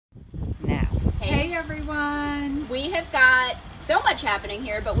Hey everyone! We have got so much happening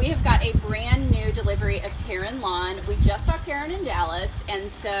here, but we have got a brand new delivery of Caryn Lawn. We just saw Caryn in Dallas, and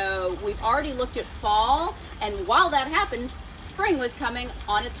so we've already looked at fall, and while that happened, spring was coming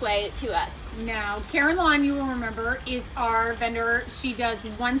on its way to us. Now, Caryn Lawn, you will remember, is our vendor. She does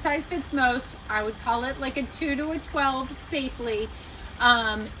one size fits most. I would call it like a 2 to a 12 safely.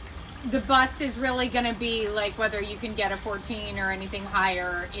 The bust is really going to be like whether you can get a 14 or anything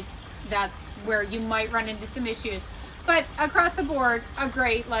higher. That's where you might run into some issues. But across the board, a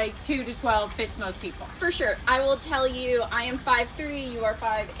great like 2 to 12 fits most people. For sure. I will tell you, I am 5'3", you are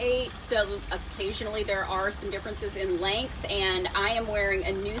 5'8", so occasionally there are some differences in length, and I am wearing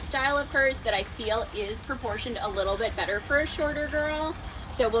a new style of hers that I feel is proportioned a little bit better for a shorter girl.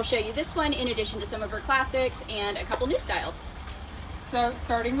 So we'll show you this one in addition to some of her classics and a couple new styles. So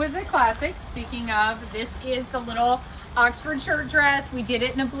starting with the classics, speaking of, this is the little Oxford shirt dress. We did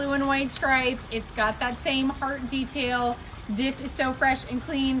it in a blue and white stripe. It's got that same heart detail. This is so fresh and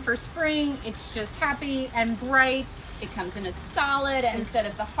clean for spring. It's just happy and bright. It comes in a solid, and instead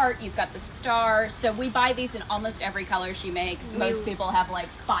of the heart, you've got the star. So we buy these in almost every color she makes. Most people have like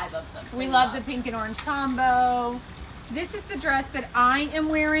 5 of them. We love the pink and orange combo. This is the dress that I am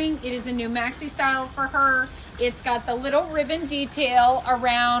wearing. It is a new maxi style for her. It's got the little ribbon detail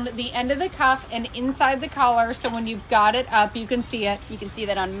around the end of the cuff and inside the collar, so when you've got it up, you can see it. You can see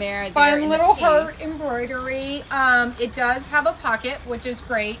that on Mare. Fun little heart embroidery. It does have a pocket, which is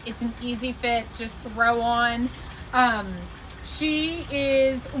great. It's an easy fit, just throw on. She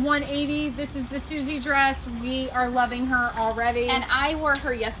is 180. This is the Susie dress. We are loving her already. And I wore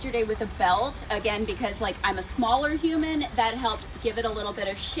her yesterday with a belt, again, because like I'm a smaller human. That helped give it a little bit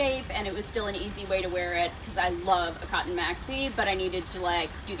of shape, and it was still an easy way to wear it because I love a cotton maxi, but I needed to like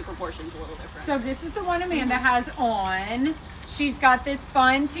do the proportions a little different. So this is the one Amanda has on. She's got this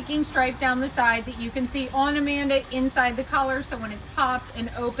fun ticking stripe down the side that you can see on Amanda inside the collar. So when it's popped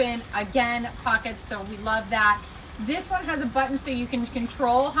and open, again, pockets. So we love that. This one has a button so you can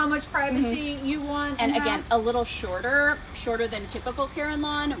control how much privacy you want. And again, a little shorter than typical Caryn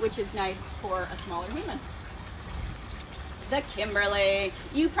Lawn, which is nice for a smaller human. The Kimberly.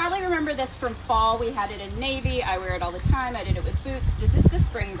 You probably remember this from fall. We had it in navy. I wear it all the time. I did it with boots. This is the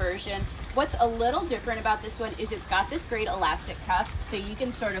spring version. What's a little different about this one is it's got this great elastic cuff, so you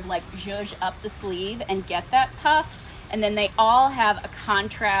can sort of like zhuzh up the sleeve and get that puff. And then they all have a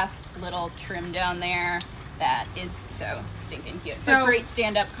contrast little trim down there. That is so stinking cute. So a great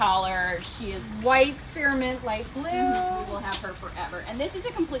stand-up collar. She is white spearmint light blue. We will have her forever. And this is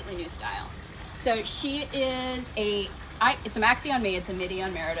a completely new style. So she is it's a maxi on me. It's a midi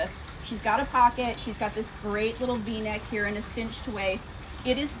on Meredith. She's got a pocket. She's got this great little V-neck here and a cinched waist.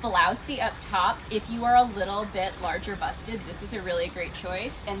 It is blousey up top. If you are a little bit larger busted, this is a really great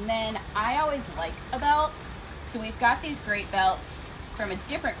choice. And then I always like a belt. So we've got these great belts from a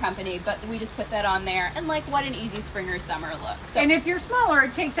different company, but we just put that on there, and like what an easy spring or summer look. So, and if you're smaller,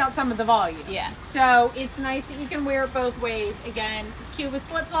 it takes out some of the volume. Yeah. So it's nice that you can wear it both ways. Again, cute with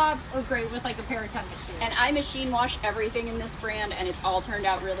flip-flops or great with like a pair of tennis shoes. And I machine wash everything in this brand, and it's all turned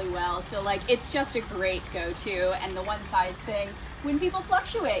out really well. So like it's just a great go-to, and the one size thing, when people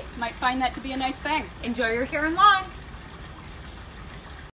fluctuate, might find that to be a nice thing. Enjoy your Caryn Lawn.